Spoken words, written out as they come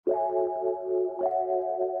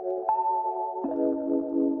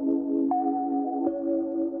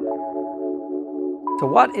So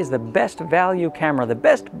what is the best value camera, the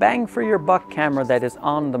best bang for your buck camera that is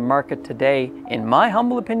on the market today? In my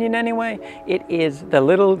humble opinion anyway, it is the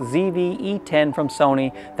little ZV-E10 from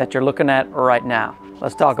Sony that you're looking at right now.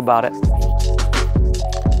 Let's talk about it.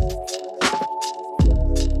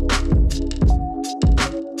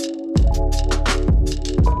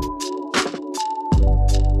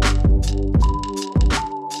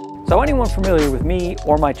 So anyone familiar with me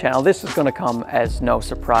or my channel, this is going to come as no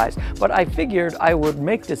surprise, but I figured I would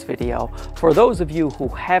make this video for those of you who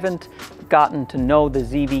haven't gotten to know the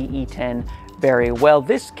ZV-E10 very well.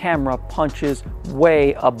 This camera punches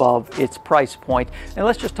way above its price point, and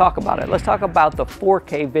let's just talk about it. Let's talk about the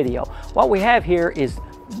 4K video. What we have here is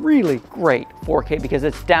really great 4K because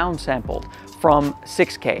it's downsampled from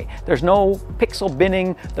 6K. There's no pixel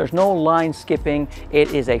binning, there's no line skipping.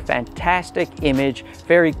 It is a fantastic image,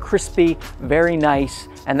 very crispy, very nice,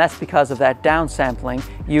 and that's because of that downsampling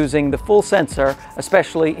using the full sensor,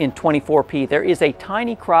 especially in 24p. There is a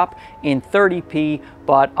tiny crop in 30p,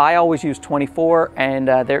 but I always use 24, and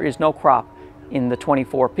there is no crop in the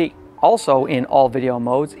 24p. Also in all video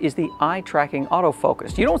modes is the eye tracking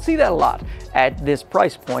autofocus. You don't see that a lot at this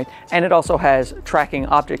price point, and it also has tracking,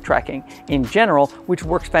 object tracking in general, which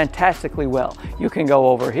works fantastically well. You can go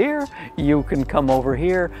over here, you can come over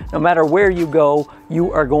here. No matter where you go,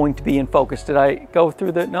 you are going to be in focus. Did I go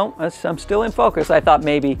through the, no, I'm still in focus. I thought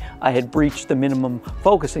maybe I had breached the minimum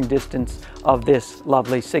focusing distance of this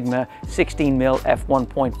lovely Sigma 16mm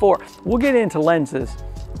f1.4. We'll get into lenses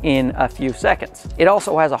in a few seconds. It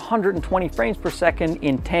also has 120 frames per second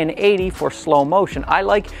in 1080 for slow motion. I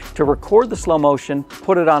like to record the slow motion,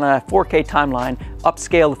 put it on a 4K timeline,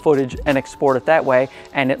 upscale the footage and export it that way,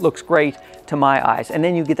 and it looks great to my eyes. And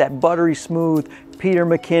then you get that buttery smooth Peter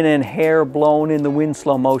McKinnon hair blown in the wind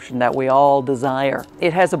slow motion that we all desire.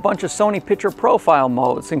 It has a bunch of Sony picture profile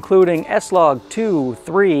modes, including S-Log 2,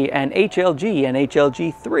 3, and HLG and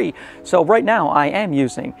HLG3. So right now I am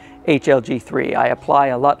using HLG3. I apply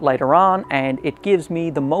a LUT later on, and it gives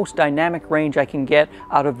me the most dynamic range I can get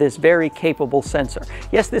out of this very capable sensor.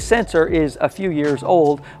 Yes, this sensor is a few years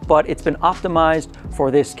old, but it's been optimized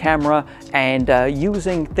for this camera, and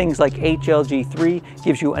using things like HLG3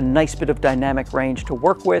 gives you a nice bit of dynamic range to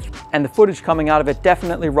work with, and the footage coming out of it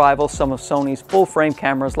definitely rivals some of Sony's full frame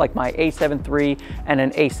cameras like my A7 III and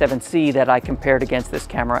an A7C that I compared against this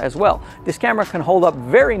camera as well. This camera can hold up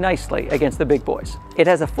very nicely against the big boys. It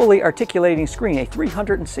has a fully articulating screen, a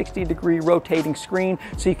 360-degree rotating screen,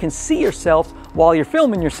 so you can see yourself while you're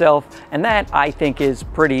filming yourself, and that I think is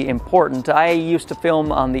pretty important. I used to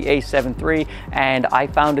film on the A7 III, and I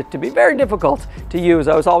found it to be very difficult to use.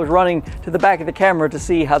 I was always running to the back of the camera to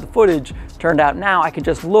see how the footage turned out. Now I can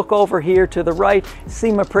just look over here to the right,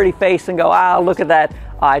 see my pretty face, and go, ah, look at that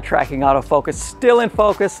eye tracking autofocus. Still in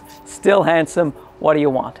focus, still handsome. What do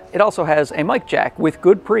you want? It also has a mic jack with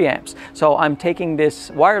good preamps. So I'm taking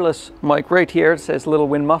this wireless mic right here. It says little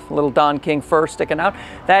wind muff, little Don King fur sticking out.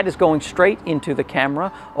 That is going straight into the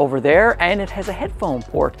camera over there, and it has a headphone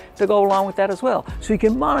port to go along with that as well. So you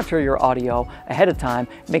can monitor your audio ahead of time,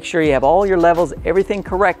 make sure you have all your levels, everything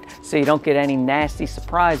correct, so you don't get any nasty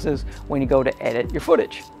surprises when you go to edit your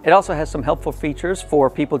footage. It also has some helpful features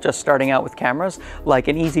for people just starting out with cameras, like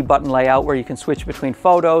an easy button layout where you can switch between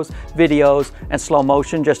photos, videos, and slow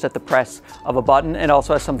motion just at the press of a button. It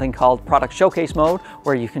also has something called product showcase mode,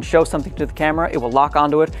 where you can show something to the camera, it will lock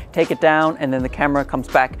onto it, take it down, and then the camera comes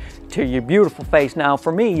back to your beautiful face. Now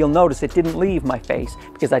for me, you'll notice it didn't leave my face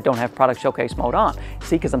because I don't have product showcase mode on.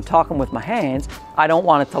 See, because I'm talking with my hands, I don't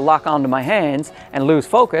want it to lock onto my hands and lose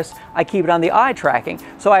focus. I keep it on the eye tracking,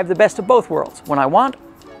 so I have the best of both worlds. When I want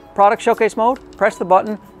product showcase mode, press the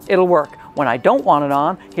button, it'll work. When I don't want it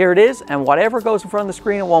on, here it is, and whatever goes in front of the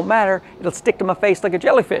screen, it won't matter. It'll stick to my face like a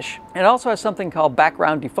jellyfish. It also has something called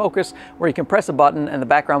background defocus, where you can press a button and the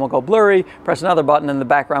background will go blurry, press another button and the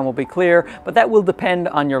background will be clear, but that will depend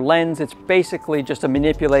on your lens. It's basically just a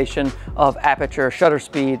manipulation of aperture, shutter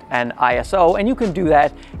speed, and ISO, and you can do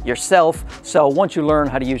that yourself. So once you learn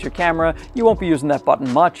how to use your camera, you won't be using that button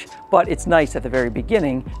much, but it's nice at the very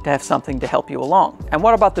beginning to have something to help you along. And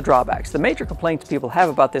what about the drawbacks? The major complaints people have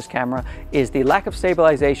about this camera is the lack of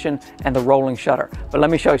stabilization and the rolling shutter. But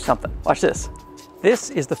let me show you something. Watch this.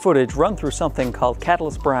 This is the footage run through something called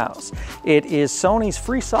Catalyst Browse. It is Sony's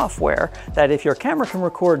free software that if your camera can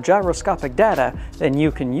record gyroscopic data, then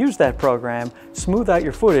you can use that program, smooth out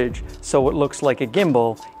your footage so it looks like a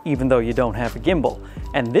gimbal, even though you don't have a gimbal.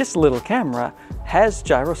 And this little camera has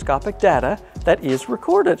gyroscopic data that is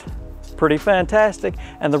recorded. pretty fantastic.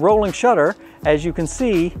 And the rolling shutter, as you can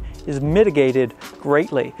see, is mitigated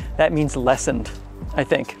greatly. That means lessened, I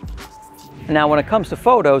think. Now, when it comes to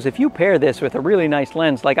photos, if you pair this with a really nice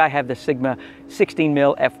lens, like I have the Sigma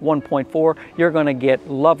 16mm f1.4, you're gonna get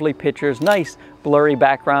lovely pictures, nice blurry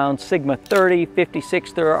backgrounds, Sigma 30,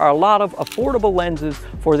 56. There are a lot of affordable lenses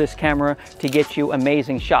for this camera to get you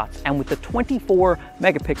amazing shots. And with the 24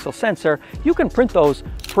 megapixel sensor, you can print those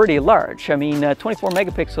pretty large. I mean, 24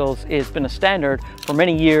 megapixels has been a standard for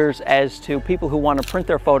many years as to people who want to print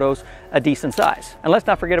their photos a decent size. And let's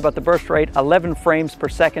not forget about the burst rate, 11 frames per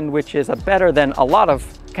second, which is better than a lot of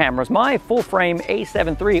cameras. My full frame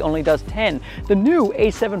A7 III only does 10. The new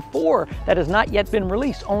A7 IV that has not yet been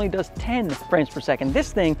released only does 10 frames per second.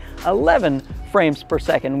 This thing, 11 frames per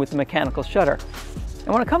second with the mechanical shutter.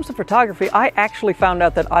 And when it comes to photography, I actually found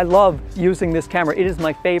out that I love using this camera. It is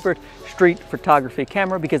my favorite street photography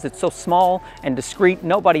camera because it's so small and discreet.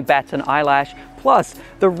 Nobody bats an eyelash. Plus,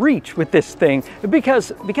 the reach with this thing, because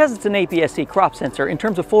it's an APS-C crop sensor, in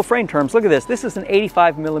terms of full frame terms, look at this. This is an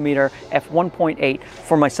 85mm f1.8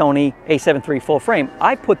 for my Sony A7 III full frame.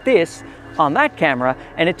 I put this on that camera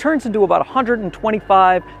and it turns into about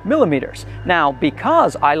 125 millimeters. Now,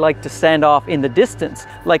 because I like to stand off in the distance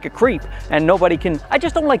like a creep and nobody can, I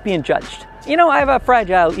just don't like being judged. You know, I have a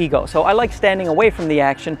fragile ego, so I like standing away from the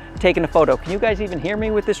action, taking a photo. Can you guys even hear me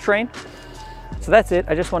with this train? So that's it.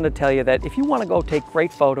 I just wanted to tell you that if you want to go take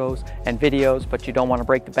great photos and videos, but you don't want to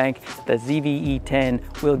break the bank, the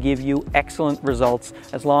ZV-E10 will give you excellent results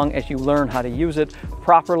as long as you learn how to use it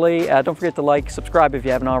properly. Don't forget to like, subscribe if you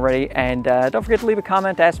haven't already, and don't forget to leave a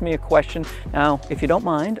comment, ask me a question. Now, if you don't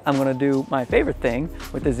mind, I'm going to do my favorite thing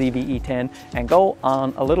with the ZV-E10 and go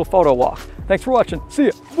on a little photo walk. Thanks for watching. See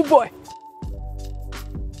ya. Bye-bye.